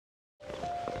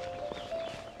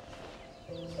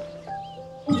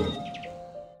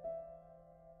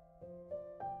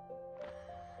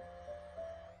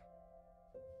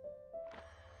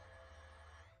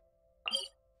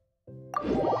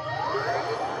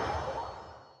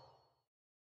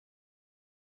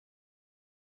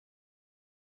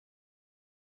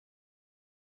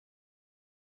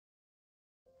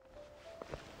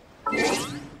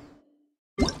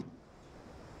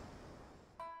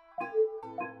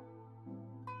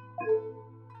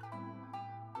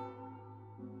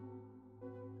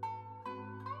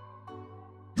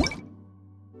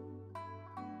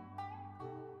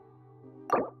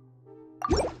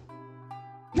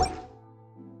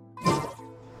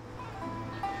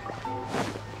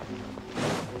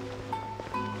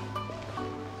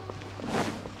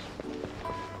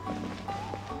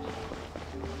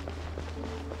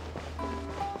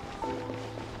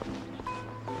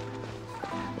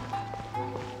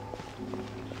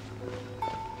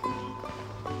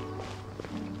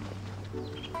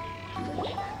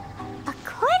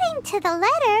to the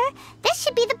letter, this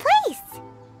should be the place.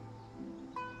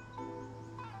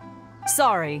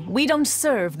 Sorry, we don't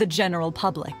serve the general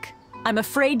public. I'm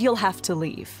afraid you'll have to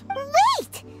leave.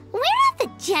 Wait! We're not the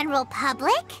general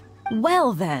public.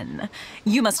 Well then,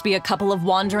 you must be a couple of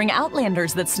wandering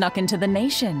outlanders that snuck into the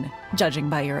nation, judging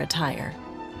by your attire.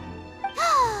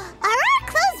 Are our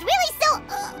clothes really so...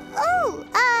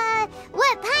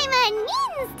 what Paimon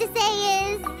means to say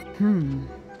is...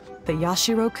 The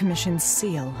Yashiro Commission's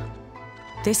seal.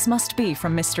 This must be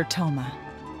from Mr. Toma.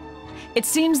 It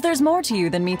seems there's more to you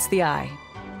than meets the eye.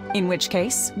 In which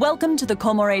case, welcome to the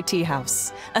Komore Tea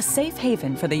House, a safe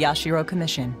haven for the Yashiro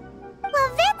Commission.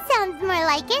 Well, that sounds more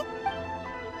like it.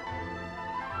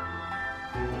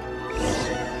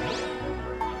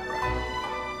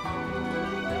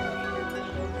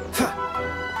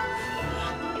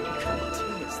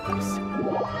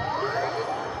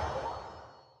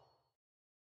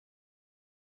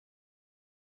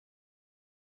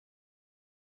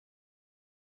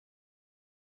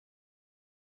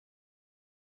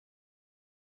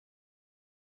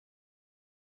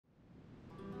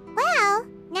 Well,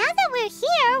 now that we're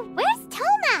here, where's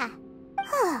Toma?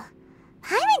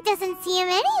 Paimon doesn't see him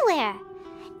anywhere.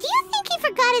 Do you think he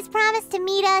forgot his promise to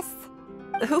meet us?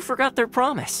 Who forgot their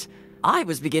promise? I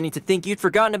was beginning to think you'd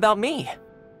forgotten about me.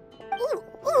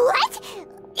 What?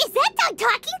 Is that dog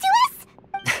talking to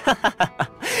us?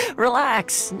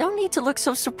 Relax, no need to look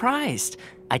so surprised.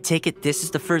 I take it this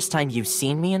is the first time you've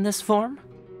seen me in this form?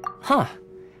 Huh.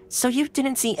 So you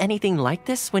didn't see anything like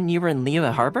this when you were in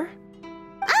Liyue Harbor?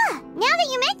 Now that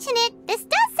you mention it, this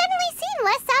does suddenly seem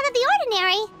less out of the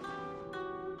ordinary.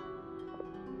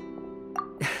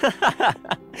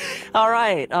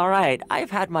 Alright, I've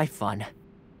had my fun.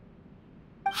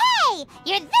 Hey!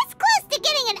 You're this close to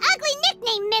getting an ugly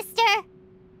nickname, mister!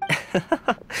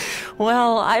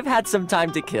 Well, I've had some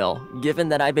time to kill, given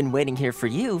that I've been waiting here for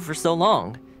you for so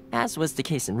long, as was the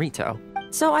case in Rito.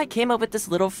 So I came up with this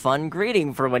little fun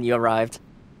greeting for when you arrived.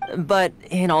 But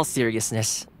in all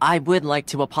seriousness, I would like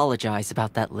to apologize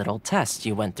about that little test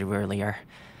you went through earlier.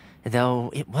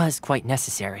 Though it was quite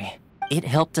necessary. It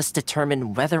helped us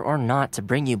determine whether or not to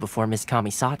bring you before Ms.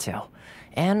 Kamisato,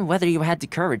 and whether you had the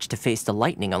courage to face the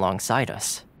lightning alongside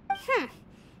us. Don't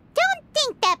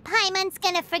think that Paimon's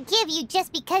gonna forgive you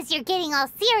just because you're getting all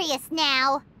serious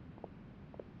now.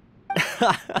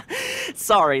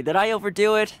 Sorry, did I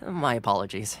overdo it? My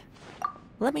apologies.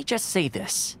 Let me just say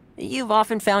this. You've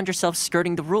often found yourself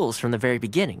skirting the rules from the very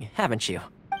beginning, haven't you?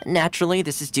 Naturally,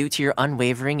 this is due to your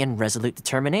unwavering and resolute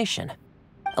determination.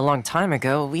 A long time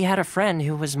ago, we had a friend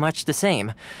who was much the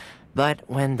same, but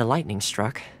when the lightning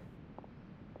struck...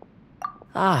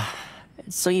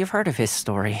 so you've heard of his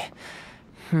story.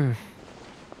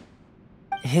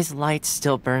 His light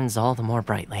still burns all the more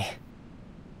brightly.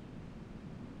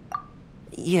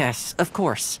 Yes, of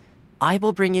course. I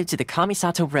will bring you to the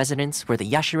Kamisato residence where the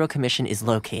Yashiro Commission is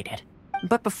located.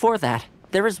 But before that,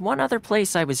 there is one other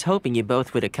place I was hoping you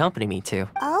both would accompany me to.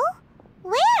 Oh?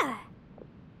 Where?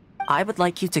 I would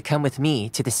like you to come with me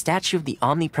to the statue of the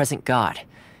omnipresent god.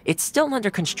 It's still under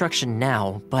construction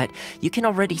now, but you can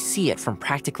already see it from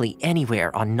practically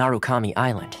anywhere on Narukami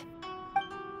Island.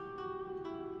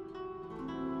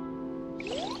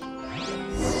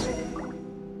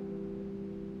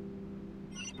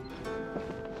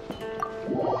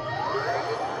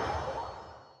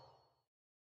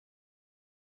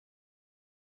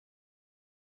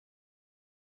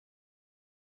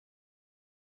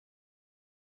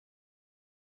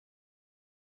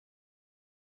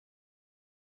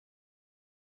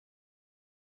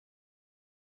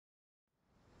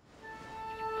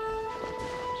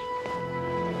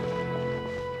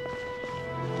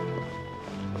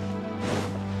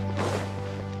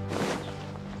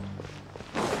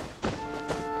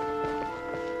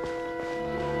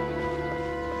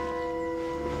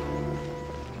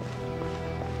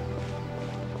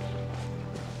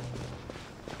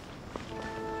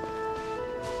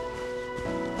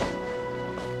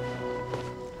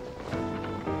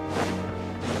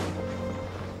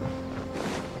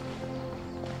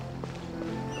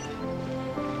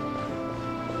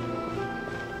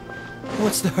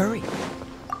 What's the hurry?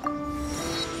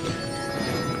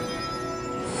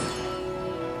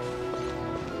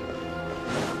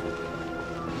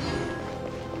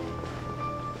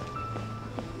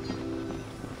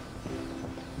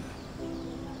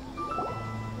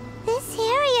 This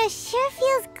area sure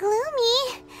feels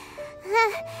gloomy.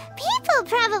 People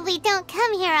probably don't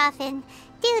come here often,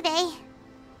 do they?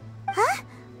 Huh?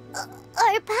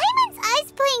 Are Paimon's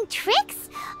eyes playing tricks?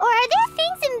 Or are there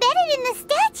things embedded in the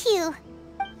statue?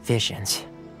 Visions.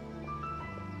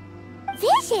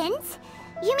 Visions?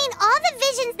 You mean all the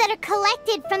visions that are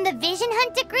collected from the Vision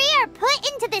Hunt Decree are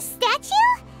put into this statue?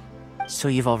 So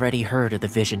you've already heard of the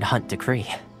Vision Hunt Decree.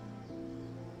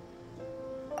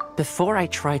 Before I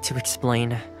try to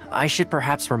explain, I should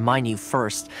perhaps remind you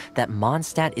first that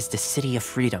Mondstadt is the city of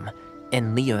freedom,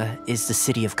 and Liyue is the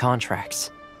city of contracts.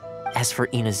 As for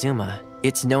Inazuma,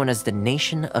 it's known as the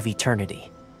Nation of Eternity.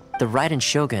 The Raiden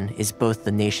Shogun is both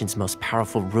the nation's most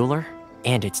powerful ruler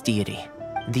and its deity.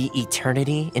 The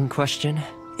Eternity in question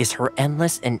is her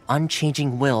endless and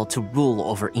unchanging will to rule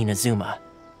over Inazuma.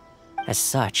 As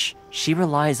such, she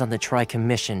relies on the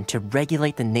Tri-Commission to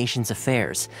regulate the nation's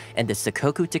affairs and the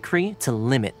Sakoku Decree to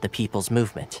limit the people's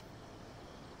movement.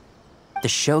 The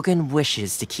Shogun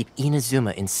wishes to keep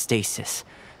Inazuma in stasis,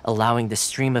 allowing the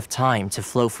stream of time to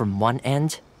flow from one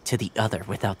end to the other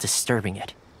without disturbing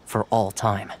it for all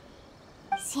time.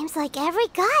 Seems like every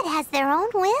god has their own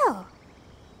will.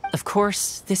 Of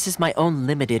course, this is my own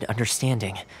limited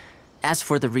understanding. As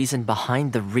for the reason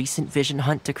behind the recent Vision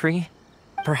Hunt Decree,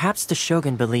 perhaps the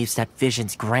Shogun believes that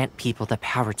visions grant people the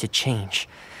power to change,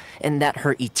 and that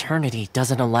her eternity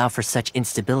doesn't allow for such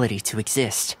instability to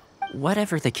exist.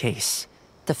 Whatever the case,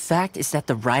 the fact is that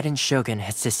the Raiden Shogun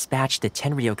has dispatched the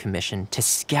Tenryou Commission to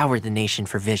scour the nation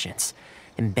for visions,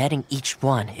 embedding each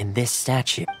one in this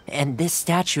statue. And this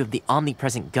statue of the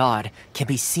omnipresent god can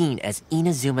be seen as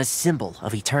Inazuma's symbol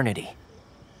of eternity.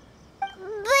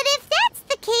 But if that's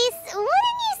the case, wouldn't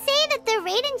you say that the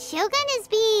Raiden Shogun is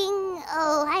being,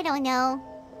 oh, I don't know,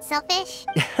 selfish?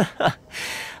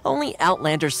 Only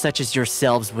outlanders such as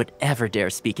yourselves would ever dare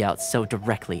speak out so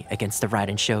directly against the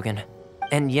Raiden Shogun.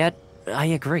 And yet, I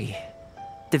agree.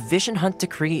 The Vision Hunt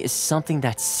Decree is something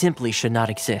that simply should not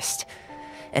exist.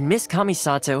 And Miss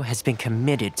Kamisato has been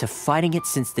committed to fighting it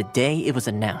since the day it was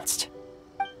announced.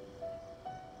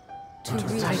 Huh?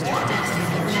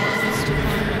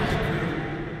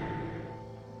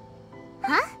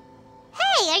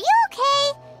 Hey, are you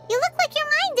okay? You look like your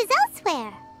mind is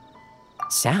elsewhere.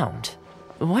 Sound?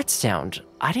 What sound?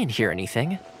 I didn't hear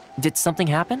anything. Did something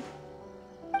happen?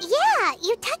 Yeah,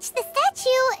 you touched the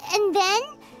statue, and then...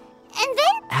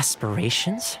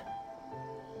 Aspirations?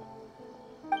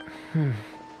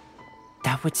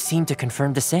 That would seem to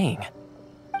confirm the saying.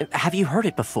 Have you heard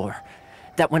it before?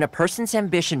 That when a person's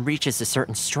ambition reaches a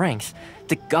certain strength,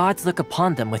 the gods look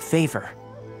upon them with favor.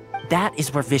 That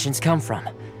is where visions come from.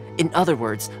 In other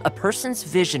words, a person's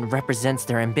vision represents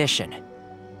their ambition.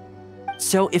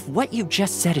 So if what you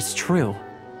just said is true,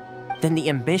 then the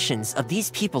ambitions of these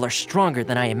people are stronger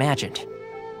than I imagined.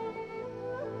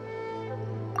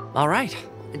 Alright,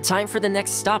 time for the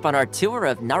next stop on our tour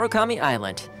of Narukami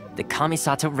Island, the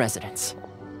Kamisato residence.